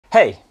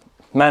Hey,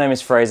 my name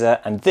is Fraser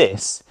and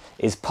this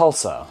is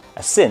Pulsar, a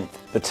synth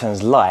that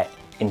turns light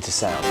into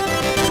sound.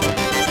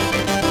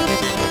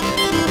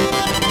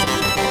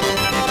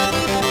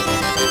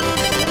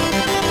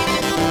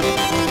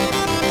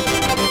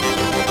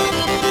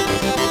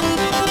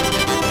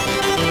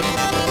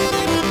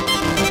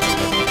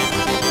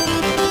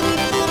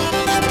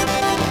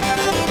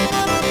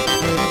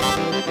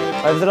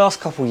 Over the last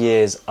couple of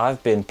years,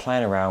 I've been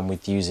playing around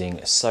with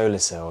using solar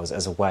cells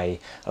as a way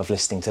of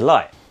listening to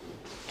light.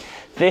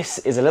 This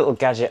is a little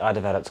gadget I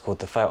developed called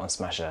the Photon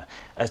Smasher,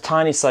 a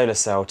tiny solar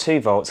cell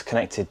 2 volts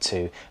connected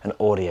to an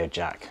audio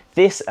jack.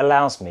 This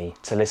allows me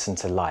to listen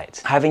to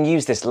light. Having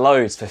used this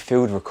loads for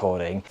field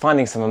recording,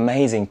 finding some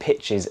amazing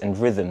pitches and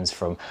rhythms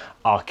from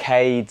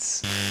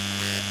arcades,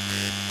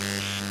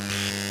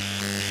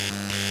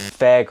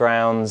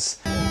 fairgrounds,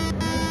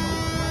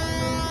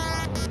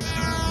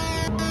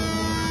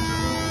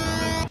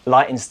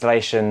 light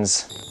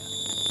installations,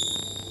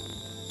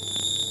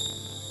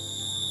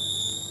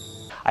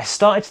 I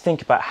started to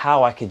think about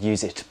how I could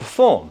use it to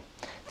perform.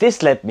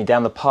 This led me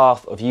down the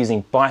path of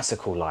using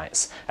bicycle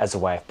lights as a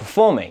way of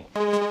performing.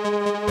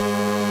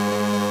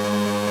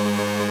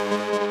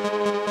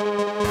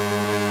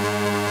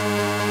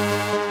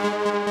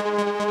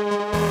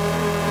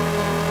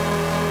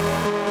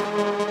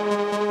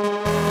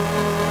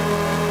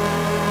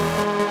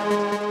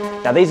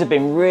 Now these have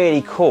been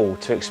really cool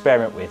to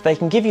experiment with. They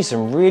can give you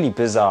some really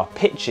bizarre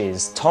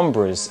pitches,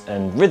 timbres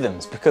and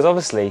rhythms because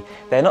obviously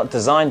they're not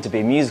designed to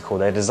be musical,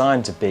 they're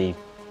designed to be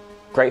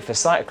great for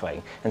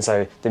cycling, and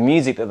so the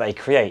music that they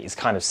create is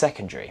kind of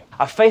secondary.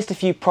 I've faced a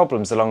few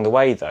problems along the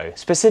way though.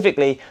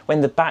 Specifically, when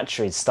the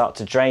batteries start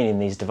to drain in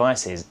these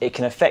devices, it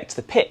can affect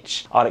the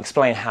pitch. I'll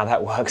explain how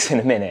that works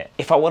in a minute.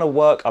 If I want to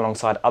work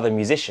alongside other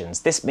musicians,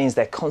 this means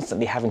they're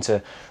constantly having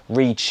to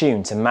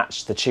retune to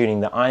match the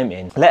tuning that I'm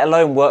in, let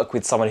alone work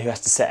with someone who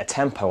has to set a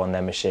tempo on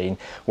their machine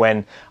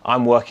when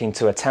I'm working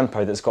to a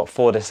tempo that's got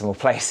 4 decimal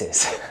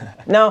places.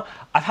 Now,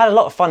 I've had a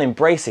lot of fun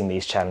embracing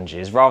these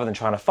challenges rather than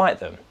trying to fight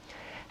them.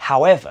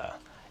 However,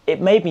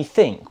 it made me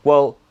think,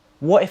 well,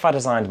 what if I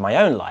designed my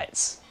own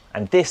lights?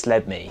 And this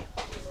led me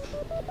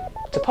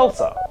to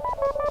Pulsar.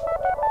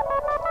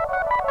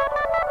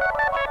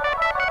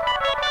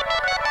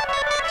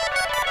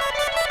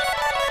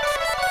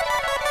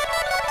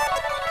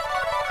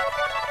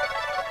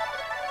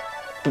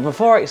 But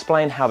before I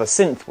explain how the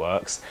synth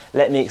works,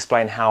 let me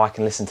explain how I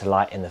can listen to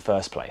light in the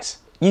first place.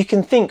 You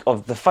can think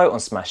of the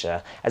Photon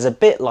Smasher as a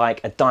bit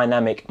like a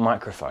dynamic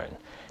microphone.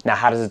 Now,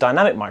 how does a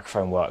dynamic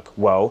microphone work?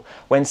 Well,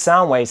 when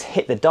sound waves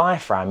hit the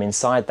diaphragm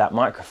inside that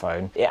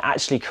microphone, it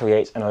actually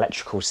creates an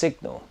electrical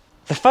signal.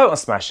 The Photon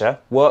Smasher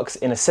works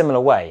in a similar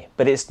way,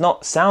 but it's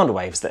not sound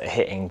waves that are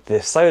hitting the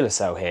solar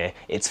cell here,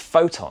 it's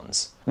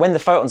photons. When the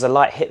photons of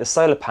light hit the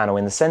solar panel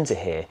in the centre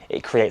here,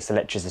 it creates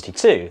electricity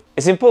too.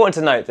 It's important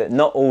to note that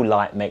not all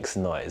light makes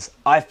noise.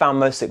 I've found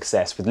most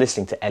success with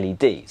listening to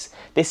LEDs.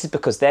 This is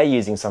because they're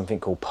using something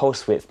called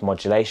pulse width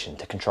modulation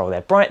to control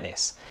their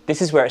brightness. This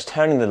is where it's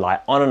turning the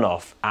light on and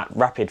off at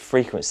rapid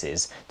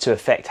frequencies to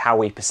affect how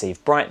we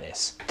perceive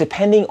brightness.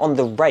 Depending on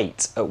the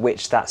rate at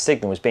which that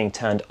signal is being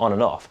turned on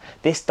and off,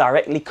 this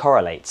directly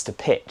correlates to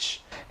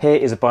pitch. Here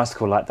is a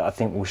bicycle light that I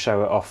think will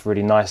show it off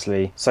really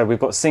nicely. So we've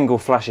got single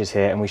flashes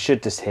here and we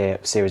should just hear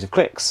a series of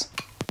clicks.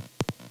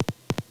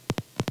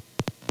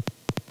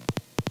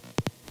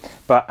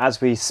 But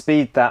as we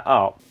speed that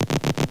up,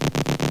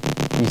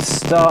 you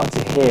start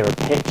to hear a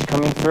pitch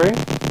coming through.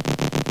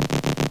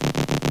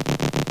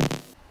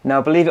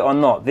 Now believe it or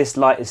not, this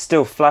light is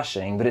still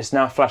flashing, but it's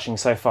now flashing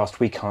so fast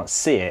we can't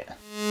see it.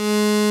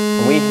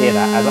 And we hear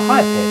that as a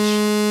high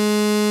pitch.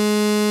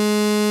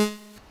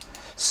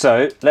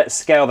 So let's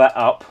scale that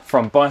up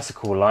from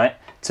bicycle light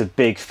to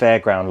big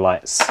fairground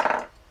lights.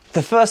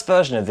 The first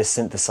version of this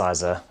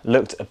synthesizer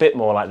looked a bit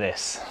more like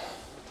this.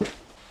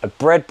 A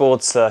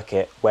breadboard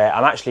circuit where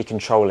I'm actually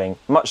controlling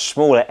much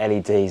smaller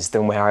LEDs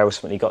than where I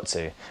ultimately got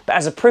to. But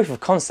as a proof of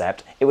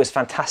concept, it was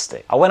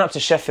fantastic. I went up to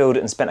Sheffield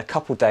and spent a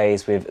couple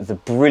days with the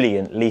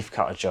brilliant leaf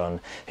cutter John,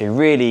 who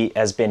really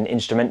has been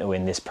instrumental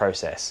in this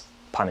process.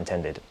 Pun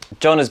intended.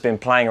 John has been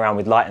playing around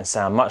with light and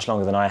sound much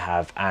longer than I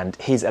have, and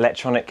his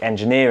electronic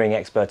engineering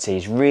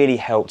expertise really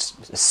helped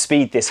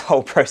speed this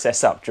whole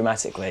process up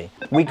dramatically.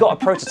 We got a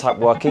prototype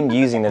working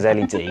using those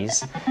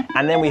LEDs,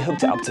 and then we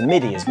hooked it up to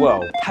MIDI as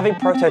well. Having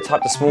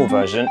prototyped a small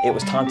version, it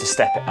was time to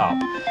step it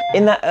up.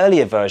 In that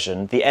earlier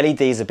version, the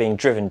LEDs are being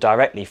driven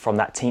directly from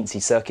that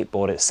Teensy circuit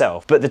board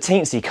itself, but the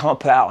Teensy can't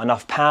put out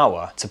enough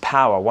power to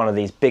power one of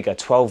these bigger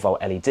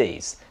 12-volt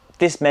LEDs.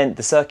 This meant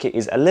the circuit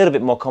is a little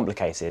bit more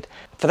complicated.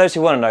 For those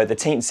who want to know, the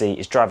Teensy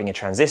is driving a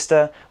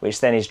transistor,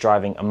 which then is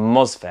driving a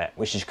MOSFET,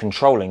 which is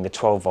controlling the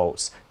 12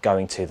 volts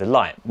going to the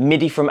light.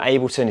 MIDI from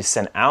Ableton is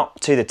sent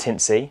out to the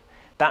Teensy.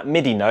 That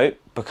MIDI note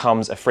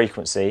becomes a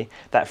frequency.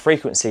 That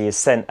frequency is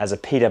sent as a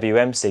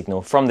PWM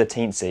signal from the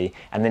Teensy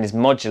and then is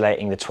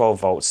modulating the 12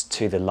 volts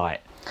to the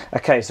light.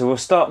 Okay, so we'll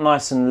start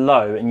nice and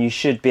low and you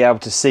should be able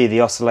to see the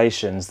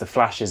oscillations, the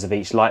flashes of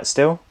each light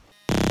still.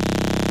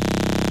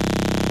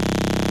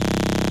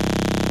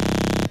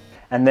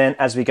 And then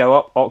as we go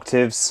up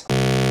octaves,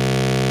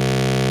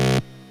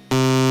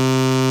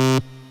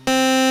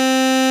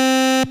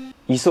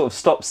 you sort of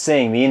stop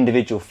seeing the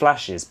individual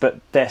flashes, but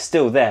they're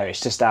still there,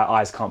 it's just our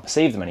eyes can't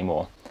perceive them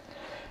anymore.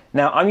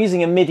 Now I'm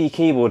using a MIDI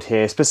keyboard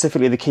here,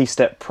 specifically the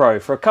KeyStep Pro,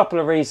 for a couple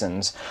of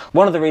reasons.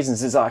 One of the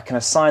reasons is that I can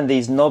assign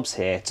these knobs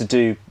here to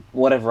do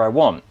whatever I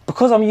want.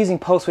 Because I'm using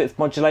pulse width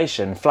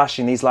modulation,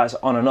 flashing these lights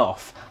on and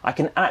off, I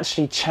can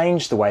actually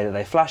change the way that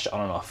they flash on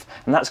and off,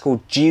 and that's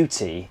called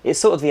duty. It's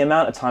sort of the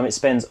amount of time it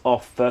spends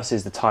off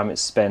versus the time it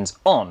spends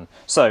on.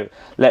 So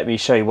let me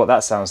show you what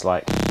that sounds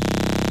like.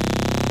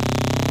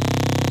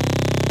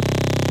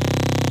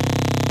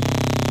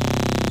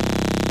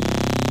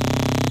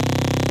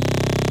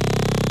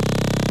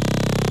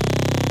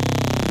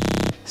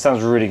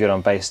 Sounds really good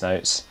on bass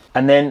notes.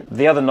 And then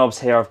the other knobs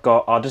here I've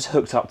got are just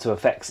hooked up to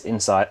effects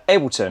inside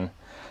Ableton.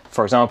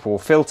 For example,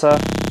 filter,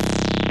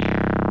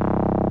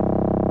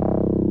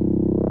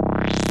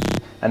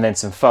 and then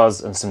some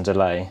fuzz and some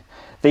delay.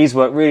 These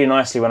work really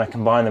nicely when I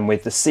combine them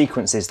with the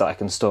sequences that I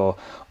can store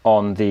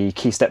on the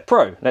KeyStep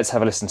Pro. Let's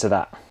have a listen to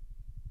that.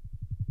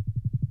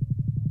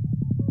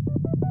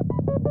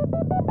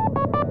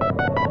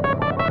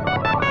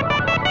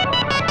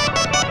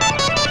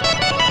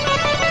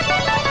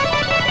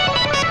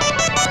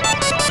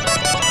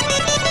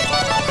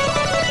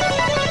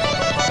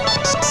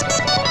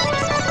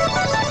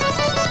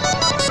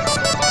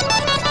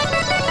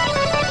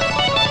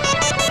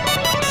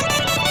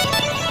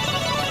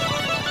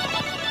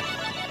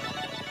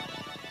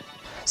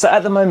 So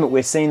at the moment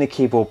we're seeing the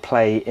keyboard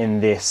play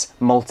in this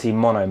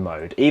multi-mono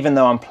mode. Even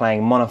though I'm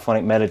playing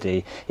monophonic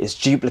melody, it's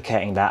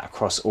duplicating that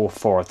across all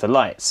four of the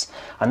lights.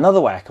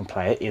 Another way I can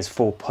play it is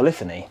full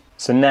polyphony.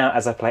 So now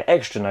as I play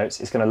extra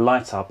notes, it's going to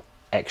light up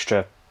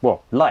extra,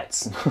 well,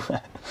 lights.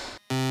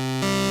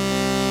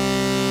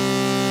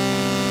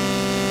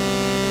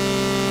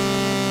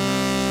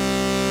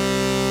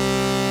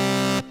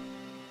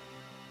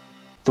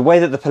 The way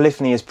that the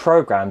polyphony is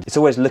programmed, it's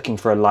always looking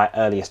for a light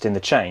earliest in the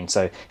chain.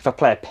 So if I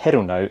play a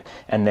pedal note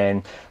and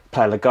then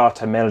play a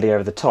legato melody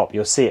over the top,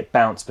 you'll see it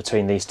bounce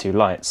between these two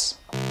lights.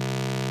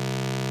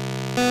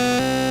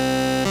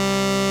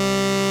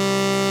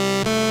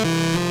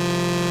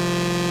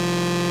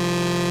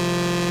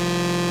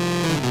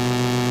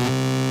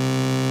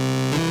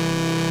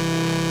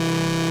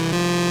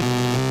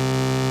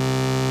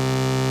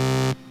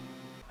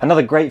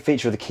 Another great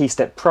feature of the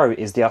KeyStep Pro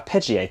is the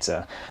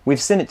arpeggiator.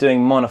 We've seen it doing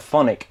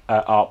monophonic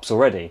arps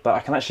already, but I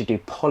can actually do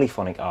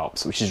polyphonic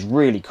arps, which is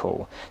really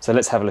cool. So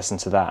let's have a listen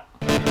to that.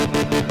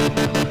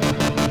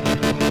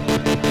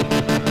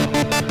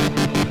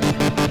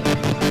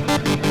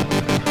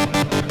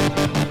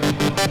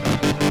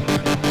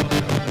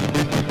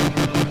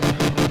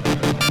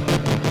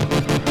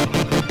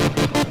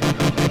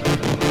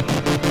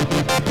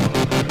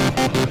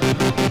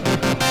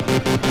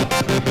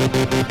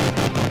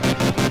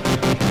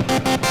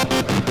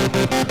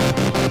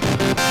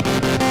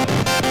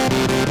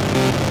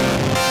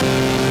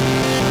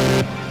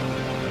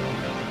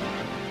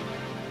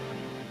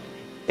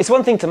 It's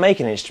one thing to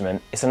make an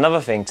instrument, it's another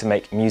thing to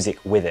make music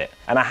with it,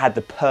 and I had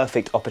the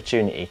perfect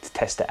opportunity to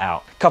test it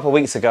out. A couple of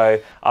weeks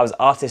ago, I was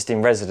artist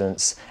in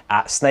residence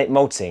at Snape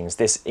Maltings,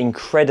 this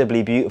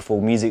incredibly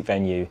beautiful music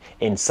venue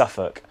in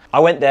Suffolk. I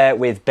went there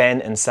with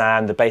Ben and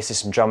Sam, the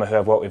bassist and drummer who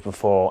I've worked with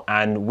before,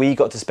 and we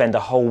got to spend a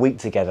whole week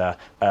together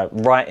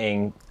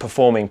writing,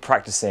 performing,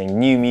 practicing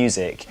new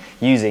music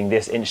using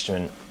this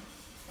instrument.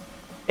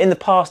 In the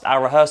past,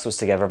 our rehearsals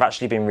together have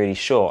actually been really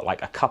short,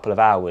 like a couple of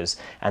hours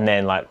and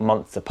then like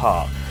months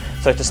apart.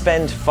 So to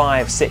spend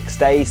 5-6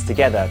 days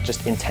together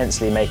just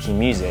intensely making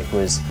music it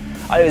was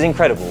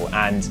incredible,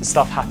 and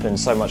stuff happened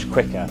so much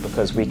quicker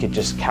because we could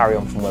just carry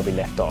on from where we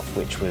left off,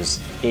 which was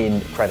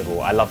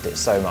incredible. I loved it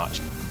so much.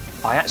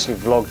 I actually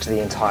vlogged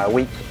the entire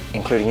week,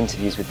 including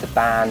interviews with the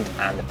band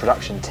and the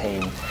production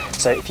team.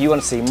 So if you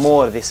want to see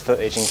more of this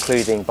footage,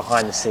 including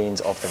behind the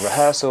scenes of the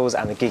rehearsals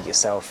and the gig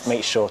itself,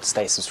 make sure to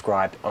stay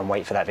subscribed and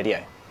wait for that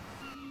video.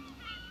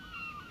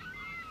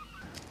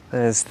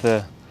 There's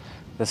the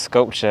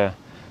sculpture,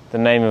 the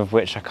name of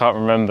which I can't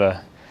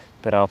remember,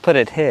 but I'll put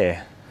it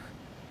here.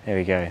 There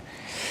we go.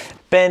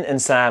 Ben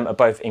and Sam are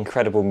both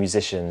incredible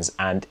musicians,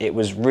 and it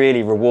was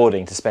really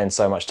rewarding to spend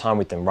so much time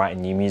with them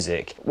writing new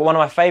music. One of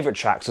my favourite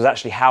tracks was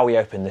actually how we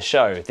opened the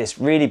show, this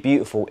really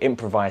beautiful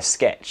improvised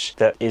sketch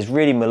that is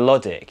really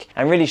melodic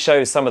and really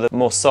shows some of the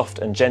more soft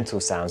and gentle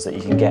sounds that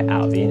you can get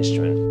out of the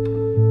instrument.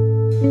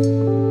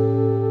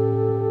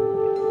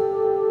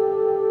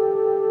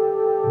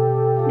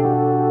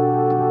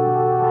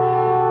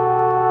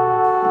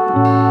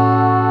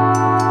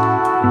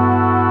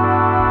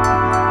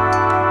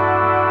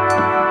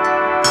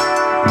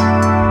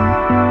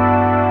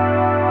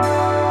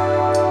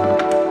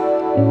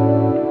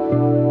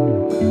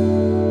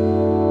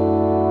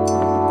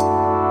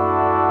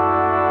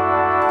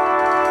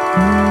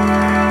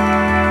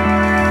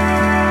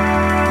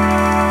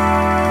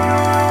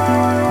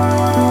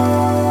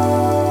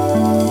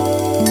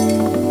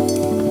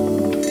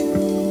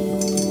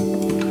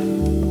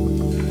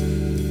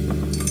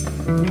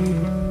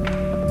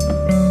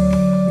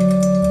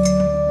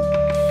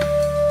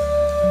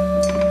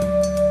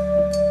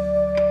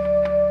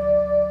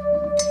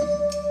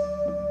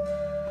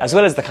 As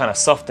well as the kind of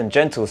soft and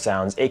gentle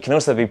sounds, it can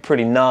also be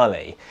pretty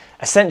gnarly.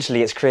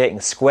 Essentially, it's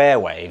creating square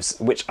waves,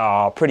 which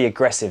are pretty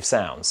aggressive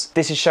sounds.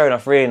 This is shown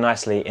off really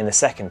nicely in the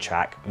second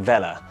track,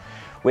 Vela,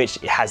 which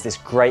has this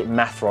great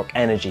math rock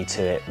energy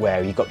to it,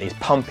 where you've got these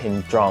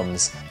pumping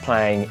drums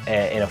playing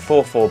in a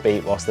 4/4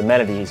 beat whilst the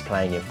melody is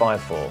playing in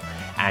 5/4,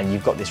 and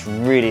you've got this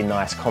really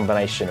nice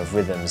combination of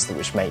rhythms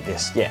which make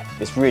this, yeah,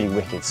 this really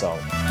wicked song.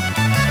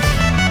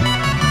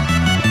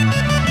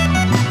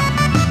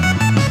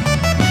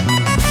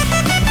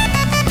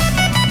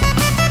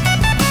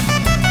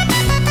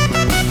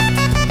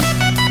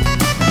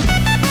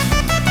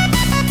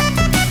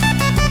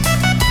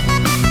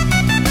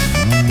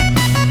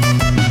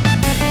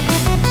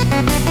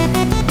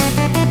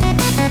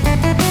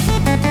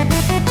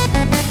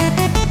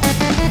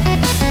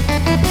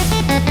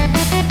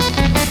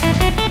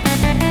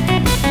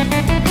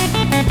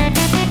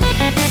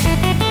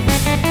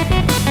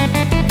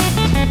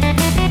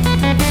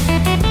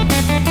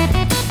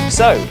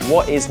 So,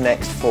 what is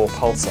next for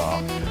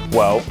Pulsar?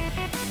 Well,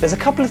 there's a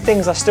couple of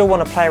things I still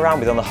want to play around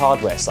with on the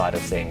hardware side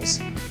of things.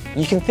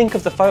 You can think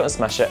of the Photon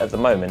Smasher at the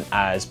moment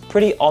as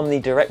pretty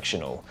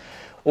omnidirectional.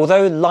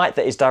 Although light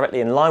that is directly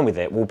in line with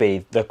it will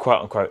be the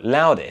quote-unquote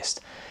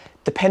loudest,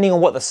 depending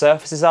on what the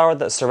surfaces are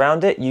that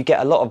surround it, you get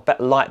a lot of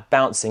light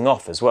bouncing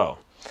off as well.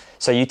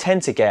 So you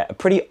tend to get a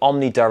pretty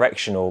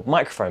omnidirectional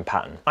microphone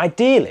pattern.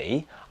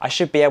 Ideally, I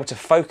should be able to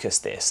focus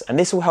this, and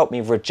this will help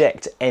me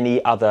reject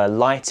any other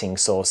lighting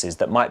sources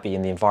that might be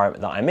in the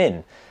environment that I'm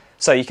in.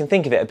 So you can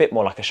think of it a bit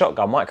more like a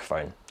shotgun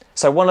microphone.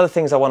 So one of the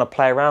things I want to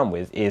play around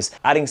with is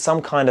adding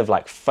some kind of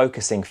like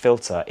focusing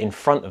filter in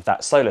front of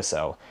that solar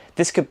cell.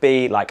 This could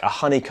be like a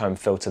honeycomb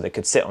filter that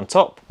could sit on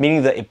top,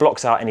 meaning that it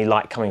blocks out any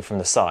light coming from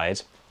the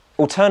side.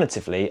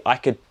 Alternatively, I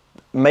could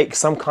make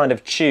some kind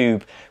of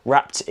tube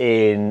wrapped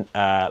in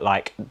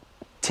like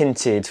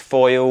tinted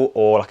foil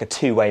or like a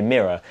two-way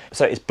mirror.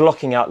 So it's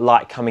blocking out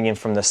light coming in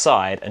from the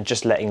side and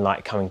just letting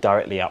light coming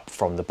directly up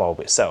from the bulb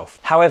itself.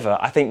 However,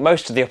 I think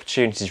most of the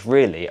opportunities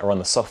really are on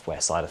the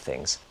software side of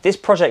things. This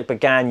project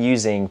began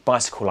using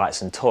bicycle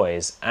lights and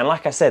toys, and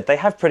like I said, they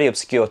have pretty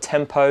obscure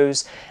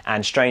tempos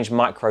and strange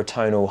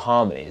microtonal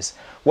harmonies.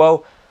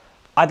 Well,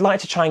 I'd like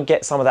to try and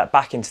get some of that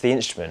back into the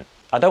instrument.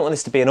 I don't want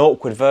this to be an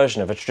awkward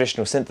version of a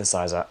traditional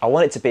synthesizer. I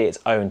want it to be its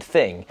own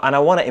thing, and I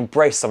want to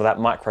embrace some of that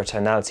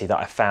microtonality that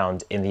I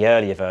found in the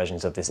earlier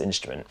versions of this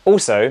instrument.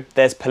 Also,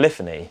 there's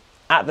polyphony.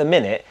 At the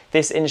minute,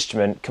 this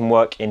instrument can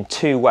work in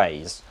two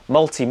ways.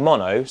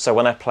 Multi-mono, so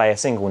when I play a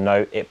single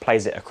note, it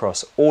plays it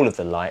across all of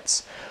the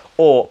lights,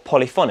 or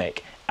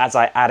polyphonic. As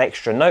I add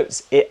extra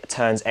notes, it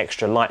turns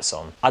extra lights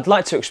on. I'd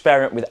like to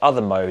experiment with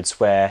other modes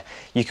where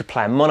you could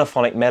play a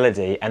monophonic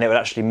melody and it would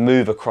actually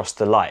move across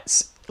the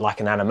lights, like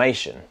an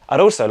animation. I'd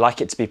also like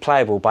it to be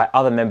playable by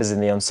other members in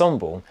the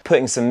ensemble,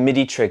 putting some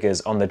MIDI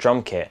triggers on the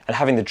drum kit and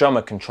having the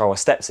drummer control a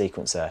step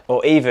sequencer,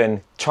 or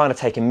even trying to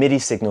take a MIDI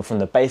signal from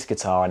the bass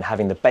guitar and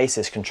having the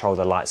bassist control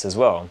the lights as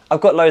well.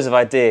 I've got loads of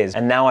ideas,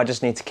 and now I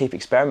just need to keep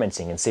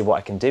experimenting and see what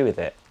I can do with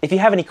it. If you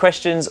have any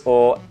questions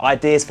or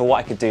ideas for what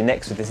I could do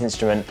next with this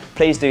instrument,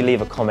 please do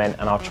leave a comment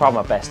and I'll try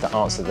my best to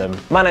answer them.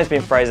 My name's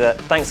been Fraser,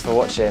 thanks for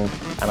watching,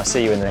 and I'll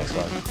see you in the next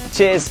one.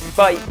 Cheers,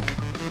 bye!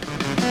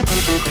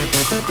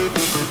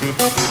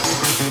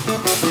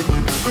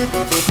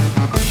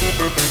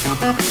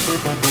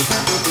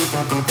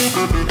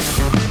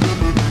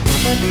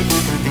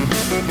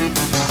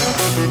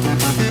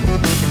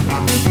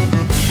 Thank you.